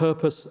life of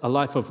purpose, a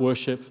life of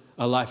worship,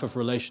 a life of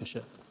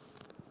relationship.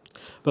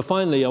 But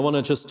finally, I want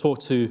to just talk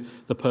to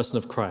the person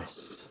of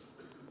Christ.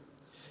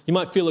 You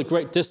might feel a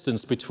great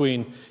distance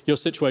between your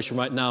situation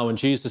right now and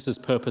Jesus'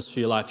 purpose for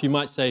your life. You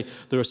might say,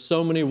 there are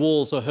so many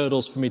walls or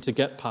hurdles for me to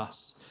get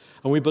past.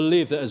 And we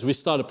believe that as we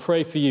start to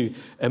pray for you,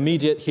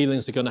 immediate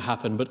healings are going to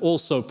happen, but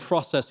also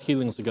process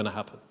healings are going to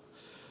happen.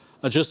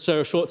 I just share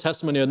a short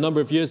testimony. A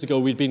number of years ago,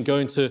 we'd been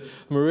going to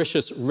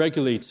Mauritius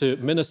regularly to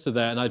minister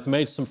there, and I'd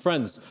made some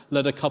friends,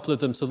 led a couple of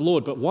them to the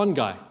Lord. But one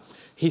guy,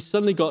 he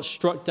suddenly got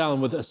struck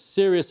down with a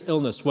serious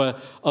illness where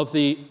of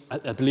the,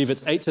 I believe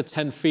it's 8 to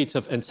 10 feet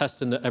of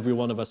intestine that every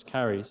one of us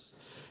carries,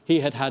 he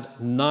had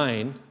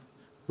 9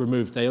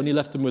 removed. They only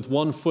left him with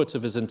 1 foot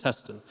of his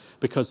intestine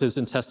because his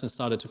intestine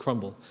started to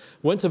crumble.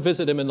 Went to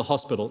visit him in the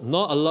hospital.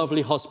 Not a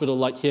lovely hospital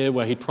like here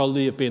where he'd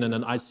probably have been in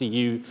an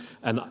ICU,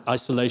 an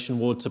isolation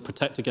ward to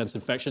protect against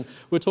infection.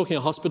 We're talking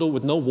a hospital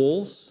with no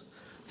walls,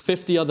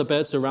 50 other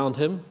beds around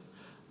him,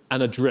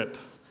 and a drip.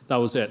 That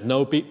was it.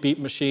 No beep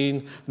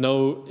machine,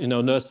 no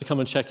nurse to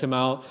come and check him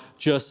out,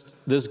 just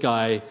this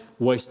guy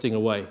wasting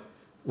away.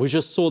 We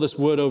just saw this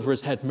word over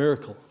his head,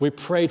 miracle. We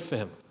prayed for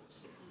him.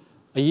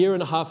 A year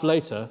and a half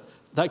later,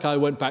 that guy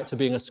went back to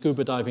being a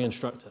scuba diving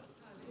instructor.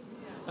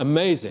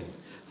 Amazing.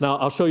 Now,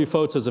 I'll show you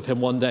photos of him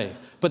one day.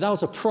 But that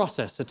was a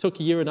process. It took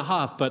a year and a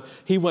half, but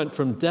he went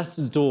from death's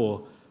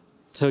door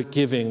to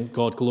giving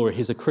God glory.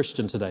 He's a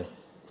Christian today.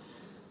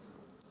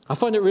 I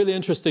find it really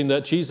interesting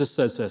that Jesus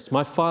says this,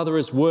 my Father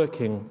is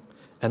working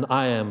and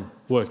I am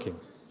working.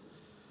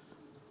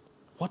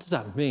 What does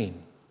that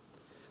mean?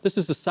 This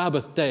is the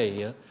Sabbath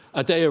day,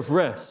 a day of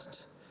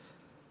rest.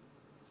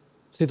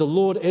 See, the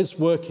Lord is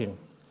working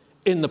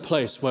in the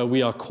place where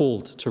we are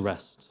called to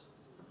rest.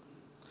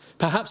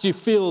 Perhaps you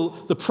feel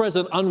the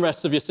present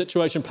unrest of your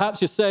situation.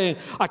 Perhaps you're saying,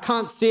 I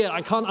can't see it.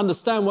 I can't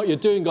understand what you're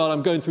doing, God.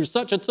 I'm going through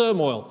such a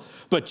turmoil.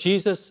 But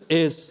Jesus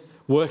is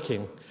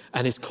working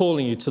and he's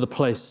calling you to the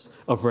place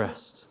of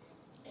rest.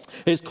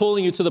 He's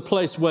calling you to the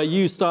place where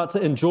you start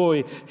to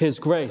enjoy his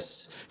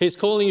grace. He's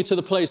calling you to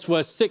the place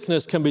where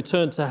sickness can be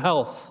turned to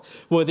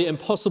health, where the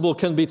impossible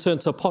can be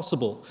turned to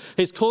possible.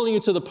 He's calling you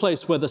to the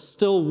place where the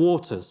still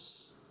waters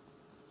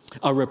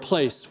are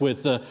replaced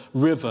with the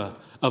river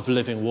of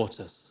living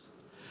waters.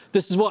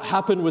 This is what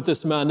happened with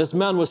this man. This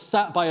man was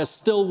sat by a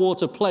still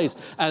water place,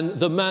 and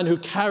the man who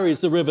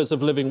carries the rivers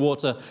of living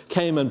water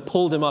came and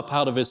pulled him up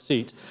out of his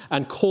seat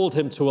and called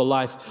him to a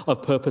life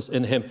of purpose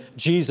in him.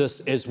 Jesus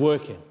is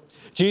working.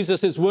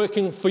 Jesus is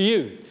working for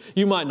you.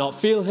 You might not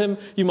feel him,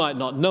 you might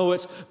not know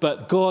it,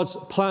 but God's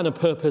plan and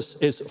purpose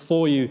is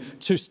for you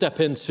to step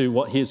into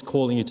what he is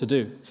calling you to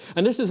do.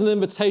 And this is an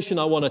invitation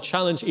I want to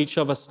challenge each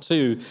of us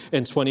to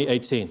in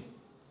 2018.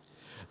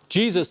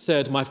 Jesus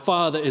said, my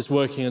Father is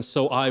working and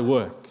so I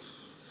work.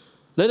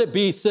 Let it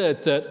be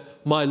said that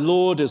my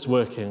Lord is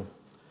working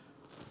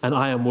and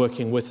I am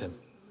working with him.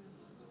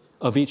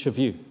 Of each of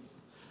you.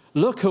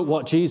 Look at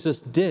what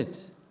Jesus did.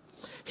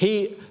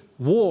 He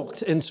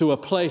walked into a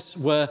place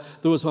where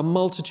there was a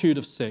multitude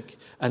of sick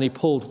and he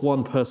pulled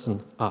one person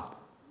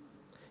up.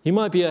 You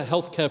might be a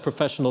healthcare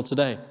professional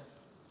today.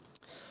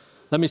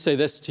 Let me say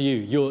this to you,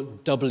 you're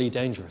doubly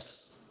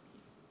dangerous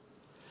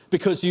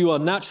because you are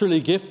naturally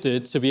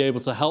gifted to be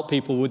able to help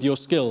people with your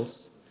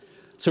skills,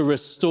 to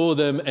restore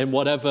them in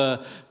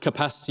whatever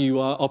capacity you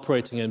are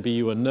operating in, be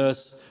you a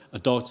nurse, a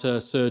doctor,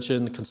 a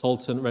surgeon,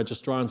 consultant,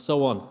 registrar, and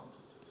so on.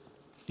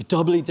 You're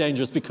doubly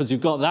dangerous because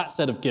you've got that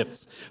set of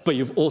gifts, but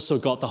you've also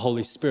got the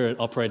Holy Spirit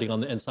operating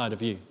on the inside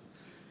of you.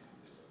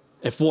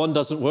 If one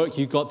doesn't work,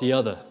 you've got the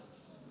other.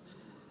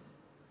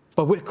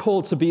 But we're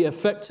called to be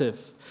effective.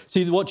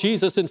 See, what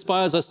Jesus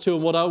inspires us to,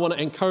 and what I want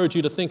to encourage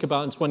you to think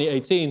about in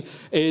 2018,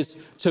 is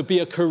to be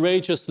a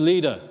courageous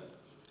leader,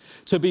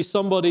 to be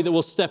somebody that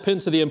will step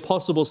into the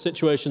impossible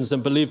situations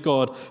and believe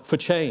God for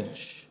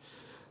change.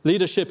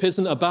 Leadership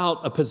isn't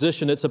about a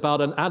position, it's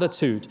about an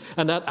attitude.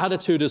 And that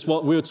attitude is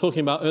what we were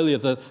talking about earlier,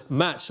 the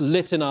match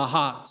lit in our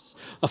hearts,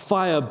 a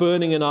fire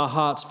burning in our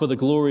hearts for the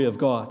glory of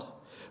God.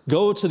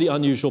 Go to the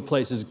unusual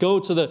places. Go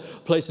to the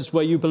places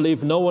where you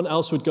believe no one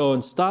else would go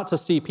and start to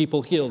see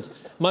people healed.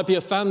 Might be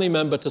a family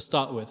member to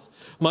start with.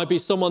 Might be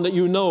someone that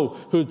you know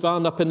who's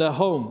bound up in their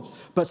home.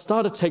 But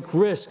start to take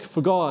risk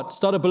for God.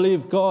 Start to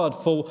believe God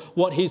for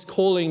what he's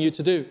calling you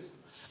to do.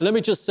 Let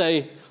me just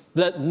say,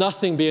 let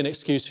nothing be an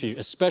excuse for you,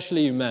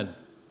 especially you men.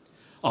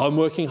 Oh, I'm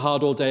working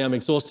hard all day. I'm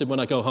exhausted when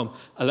I go home.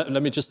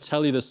 Let me just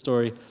tell you this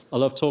story. I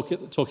love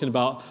talking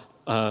about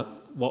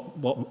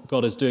what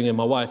God is doing in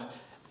my wife.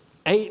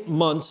 8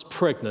 months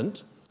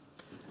pregnant,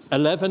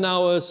 11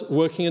 hours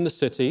working in the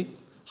city,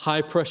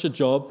 high-pressure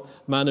job,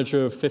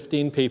 manager of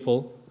 15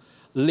 people,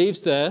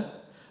 leaves there,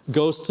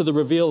 goes to the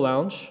Reveal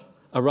Lounge,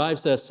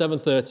 arrives there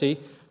 7:30,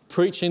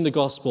 preaching the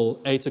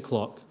gospel 8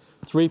 o'clock.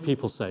 3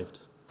 people saved.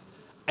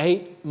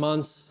 8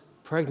 months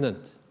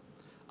pregnant.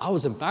 I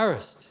was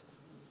embarrassed.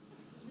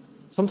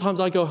 Sometimes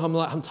I go home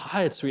like, I'm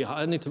tired, sweetheart.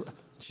 I need to.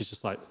 She's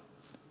just like,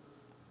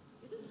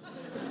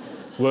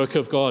 work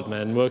of God,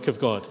 man, work of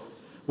God.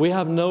 We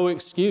have no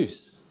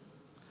excuse.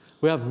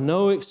 We have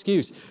no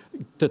excuse.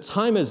 The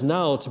time is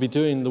now to be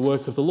doing the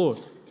work of the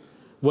Lord.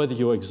 Whether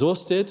you're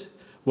exhausted,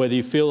 whether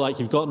you feel like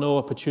you've got no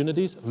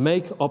opportunities,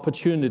 make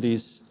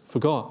opportunities for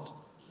God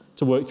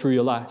to work through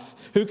your life.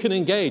 Who can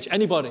engage?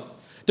 Anybody.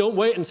 Don't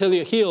wait until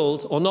you're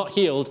healed or not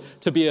healed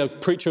to be a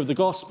preacher of the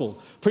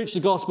gospel. Preach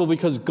the gospel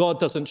because God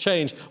doesn't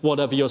change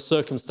whatever your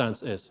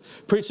circumstance is.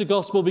 Preach the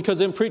gospel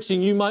because in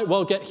preaching you might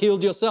well get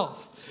healed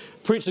yourself.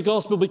 Preach the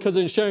gospel because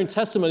in sharing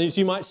testimonies,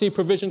 you might see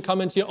provision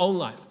come into your own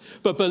life.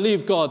 But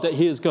believe God that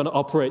he is going to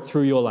operate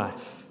through your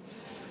life.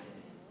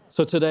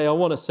 So today I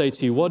want to say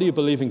to you, what do you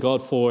believe in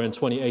God for in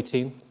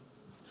 2018?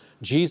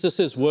 Jesus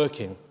is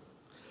working.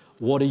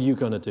 What are you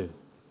going to do?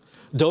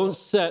 Don't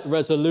set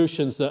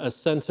resolutions that are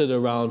centered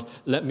around,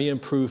 let me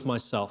improve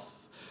myself.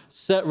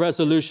 Set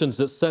resolutions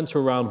that center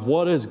around,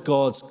 what is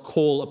God's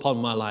call upon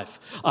my life?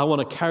 I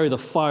want to carry the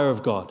fire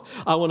of God.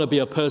 I want to be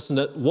a person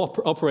that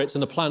operates in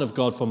the plan of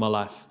God for my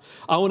life.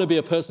 I want to be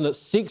a person that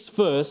seeks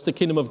first the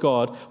kingdom of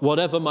God,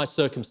 whatever my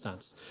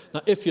circumstance.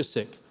 Now, if you're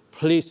sick,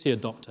 please see a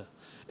doctor.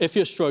 If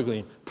you're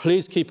struggling,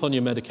 please keep on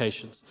your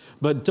medications.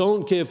 But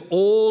don't give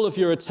all of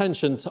your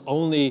attention to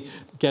only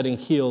getting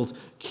healed.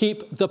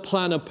 Keep the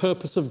plan and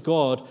purpose of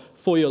God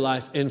for your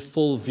life in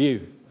full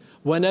view.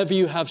 Whenever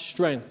you have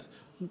strength,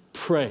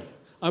 pray.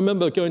 I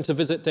remember going to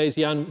visit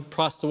Daisy Ann,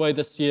 passed away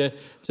this year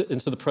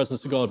into the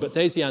presence of God. But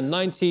Daisy Ann,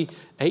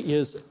 98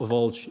 years of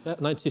old,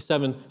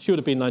 97, she would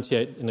have been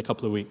 98 in a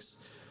couple of weeks.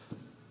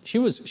 She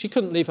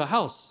couldn't leave her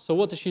house. So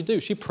what did she do?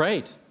 She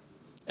prayed.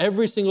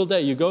 Every single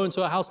day you go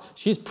into her house,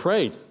 she's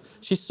prayed.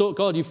 She sought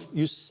God.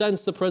 You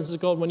sense the presence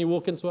of God when you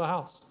walk into her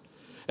house.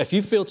 If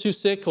you feel too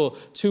sick or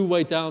too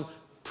weighed down,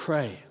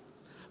 pray.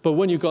 But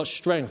when you've got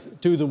strength,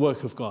 do the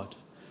work of God.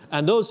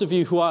 And those of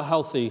you who are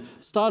healthy,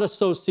 start a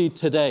sow seed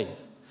today.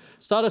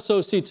 Start a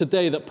sow seed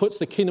today that puts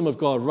the kingdom of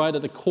God right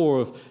at the core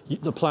of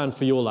the plan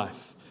for your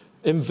life.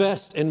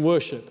 Invest in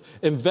worship.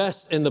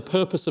 Invest in the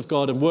purpose of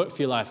God and work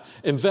for your life.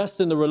 Invest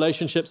in the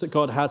relationships that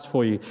God has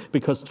for you,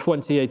 because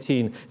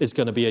 2018 is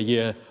going to be a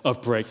year of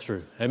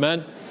breakthrough.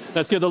 Amen?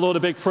 Let's give the Lord a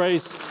big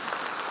praise.